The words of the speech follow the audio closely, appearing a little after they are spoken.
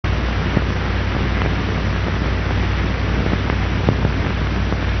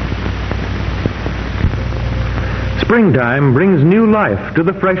Springtime brings new life to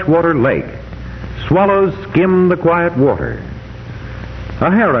the freshwater lake. Swallows skim the quiet water.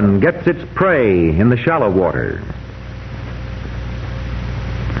 A heron gets its prey in the shallow water.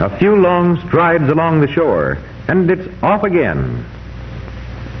 A few long strides along the shore, and it's off again.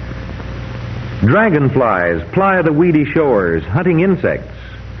 Dragonflies ply the weedy shores, hunting insects,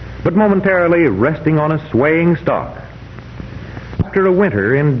 but momentarily resting on a swaying stalk. After a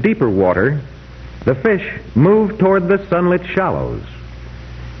winter in deeper water, the fish move toward the sunlit shallows.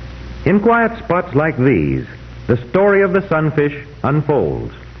 In quiet spots like these, the story of the sunfish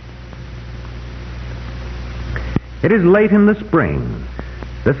unfolds. It is late in the spring.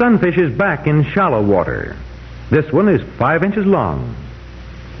 The sunfish is back in shallow water. This one is 5 inches long.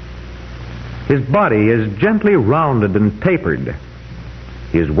 His body is gently rounded and tapered.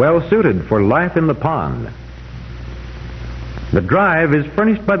 He is well suited for life in the pond. The drive is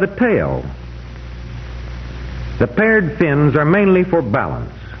furnished by the tail. The paired fins are mainly for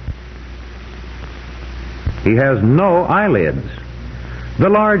balance. He has no eyelids. The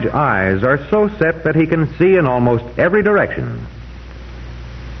large eyes are so set that he can see in almost every direction.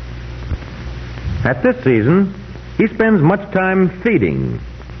 At this season, he spends much time feeding.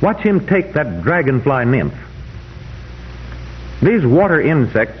 Watch him take that dragonfly nymph. These water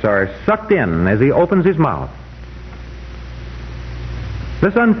insects are sucked in as he opens his mouth.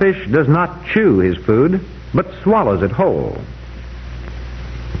 The sunfish does not chew his food, but swallows it whole.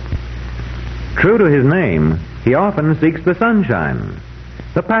 True to his name, he often seeks the sunshine.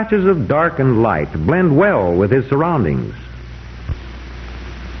 The patches of dark and light blend well with his surroundings.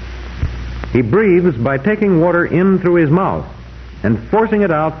 He breathes by taking water in through his mouth and forcing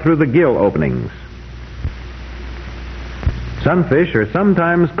it out through the gill openings. Sunfish are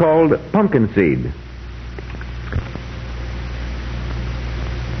sometimes called pumpkin seed.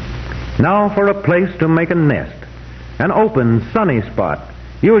 Now for a place to make a nest, an open, sunny spot,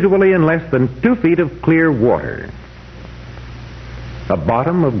 usually in less than 2 feet of clear water. A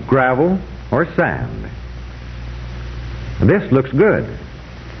bottom of gravel or sand. This looks good.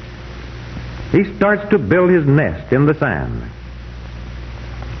 He starts to build his nest in the sand.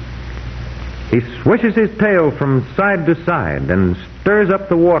 He swishes his tail from side to side and stirs up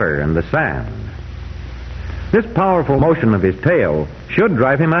the water and the sand. This powerful motion of his tail should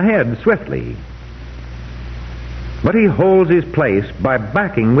drive him ahead swiftly. But he holds his place by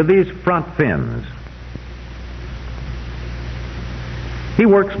backing with these front fins. He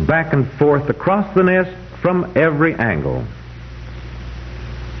works back and forth across the nest from every angle.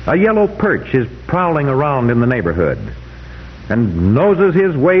 A yellow perch is prowling around in the neighborhood and noses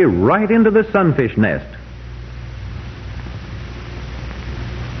his way right into the sunfish nest.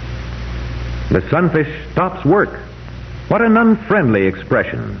 The sunfish stops work. What an unfriendly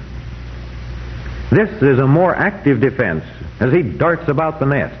expression. This is a more active defense as he darts about the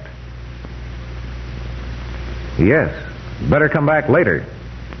nest. Yes, better come back later.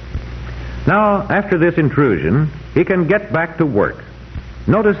 Now, after this intrusion, he can get back to work.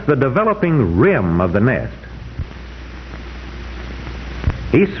 Notice the developing rim of the nest.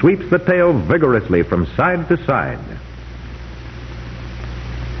 He sweeps the tail vigorously from side to side.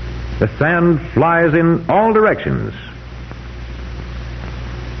 The sand flies in all directions.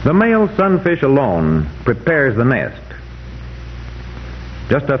 The male sunfish alone prepares the nest.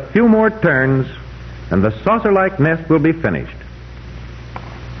 Just a few more turns, and the saucer-like nest will be finished.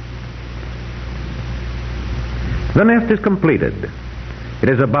 The nest is completed. It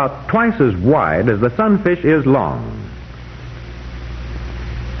is about twice as wide as the sunfish is long.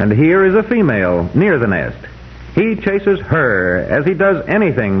 And here is a female near the nest. He chases her as he does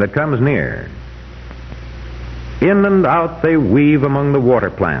anything that comes near. In and out they weave among the water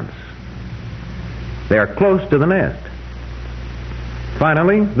plants. They are close to the nest.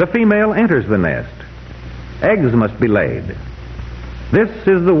 Finally, the female enters the nest. Eggs must be laid. This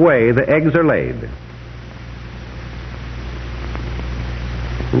is the way the eggs are laid.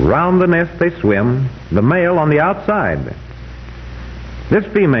 Round the nest they swim, the male on the outside. This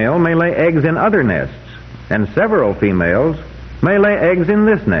female may lay eggs in other nests, and several females may lay eggs in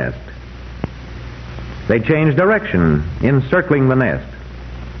this nest. They change direction in circling the nest.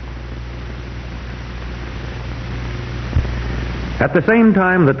 At the same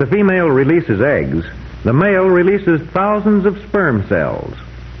time that the female releases eggs, the male releases thousands of sperm cells.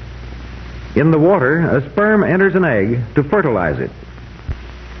 In the water, a sperm enters an egg to fertilize it.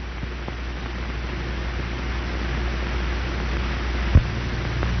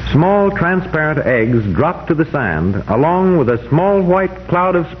 Small transparent eggs drop to the sand along with a small white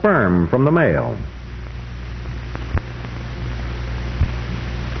cloud of sperm from the male.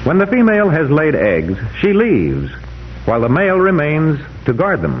 When the female has laid eggs, she leaves, while the male remains to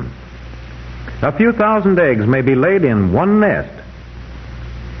guard them. A few thousand eggs may be laid in one nest.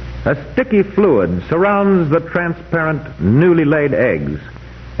 A sticky fluid surrounds the transparent, newly laid eggs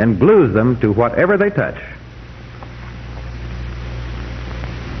and glues them to whatever they touch.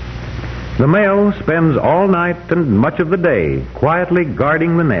 The male spends all night and much of the day quietly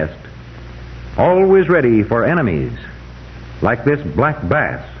guarding the nest, always ready for enemies, like this black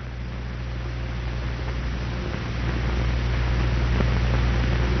bass.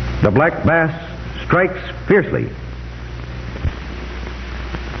 The black bass strikes fiercely.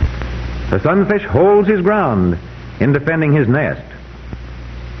 The sunfish holds his ground in defending his nest.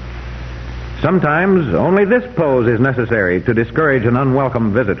 Sometimes only this pose is necessary to discourage an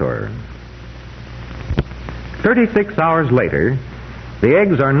unwelcome visitor. 36 hours later, the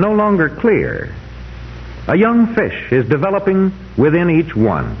eggs are no longer clear. A young fish is developing within each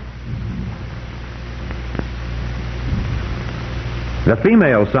one. The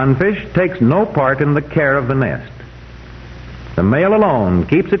female sunfish takes no part in the care of the nest. The male alone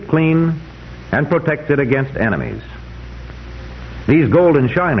keeps it clean and protects it against enemies. These golden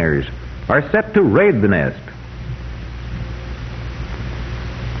shiners are set to raid the nest.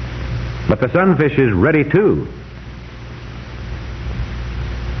 But the sunfish is ready too.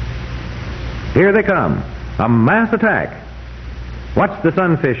 Here they come, a mass attack. Watch the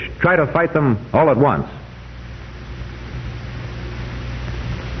sunfish try to fight them all at once.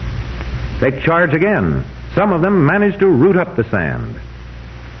 They charge again. Some of them manage to root up the sand.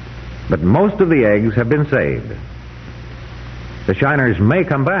 But most of the eggs have been saved. The shiners may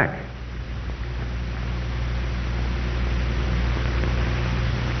come back.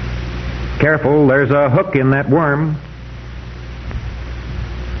 Careful, there's a hook in that worm.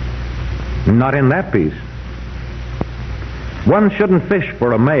 Not in that piece. One shouldn't fish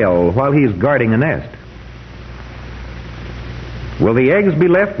for a male while he's guarding a nest. Will the eggs be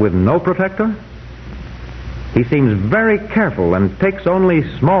left with no protector? He seems very careful and takes only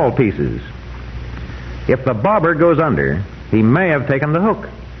small pieces. If the bobber goes under, he may have taken the hook.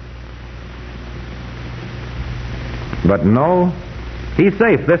 But no, he's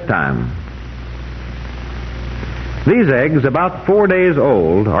safe this time. These eggs, about 4 days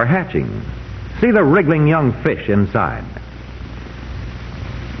old, are hatching. See the wriggling young fish inside.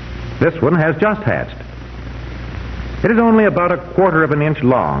 This one has just hatched. It is only about 1/4 of an inch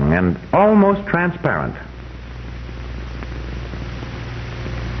long and almost transparent.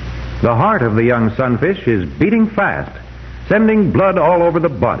 The heart of the young sunfish is beating fast, sending blood all over the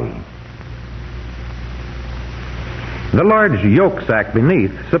body. The large yolk sac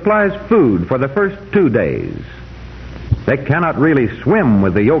beneath supplies food for the first 2 days. They cannot really swim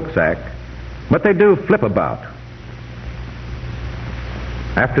with the yolk sac, but they do flip about.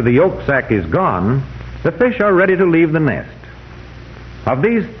 After the yolk sac is gone, the fish are ready to leave the nest. Of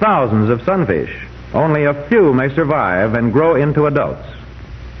these thousands of sunfish, only a few may survive and grow into adults.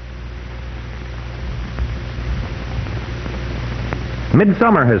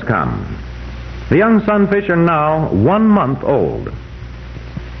 Midsummer has come. The young sunfish are now 1 month old.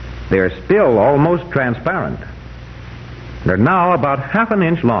 They are still almost transparent. They're now about 1/2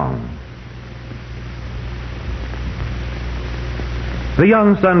 inch long. The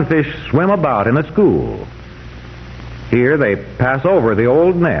young sunfish swim about in a school. Here they pass over the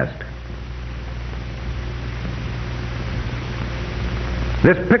old nest.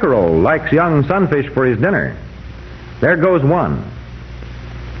 This pickerel likes young sunfish for his dinner. There goes one.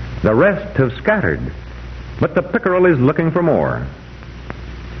 The rest have scattered, but the pickerel is looking for more.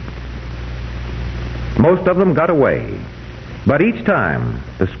 Most of them got away, but each time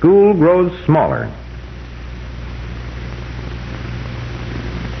the school grows smaller.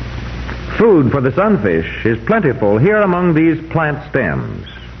 Food for the sunfish is plentiful here among these plant stems.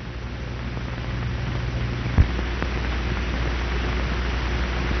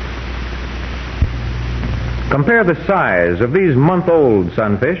 Compare the size of these month-old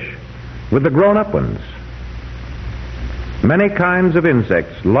sunfish with the grown-up ones. Many kinds of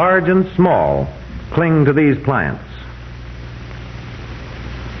insects, large and small, cling to these plants.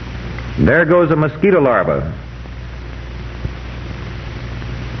 There goes a mosquito larva.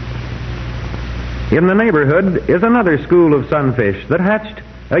 In the neighborhood is another school of sunfish that hatched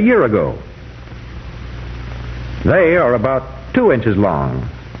a year ago. They are about 2 inches long.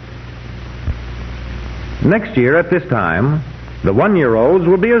 Next year at this time, the 1-year-olds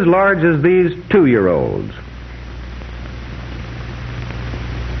will be as large as these 2-year-olds.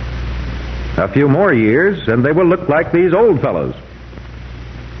 A few more years, and they will look like these old fellows.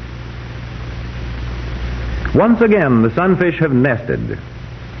 Once again, the sunfish have nested.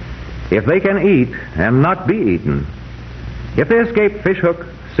 If they can eat and not be eaten, If they escape fishhook,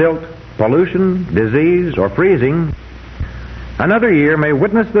 silt, pollution, disease, or freezing, another year may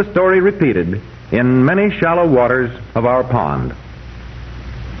witness the story repeated in many shallow waters of our pond.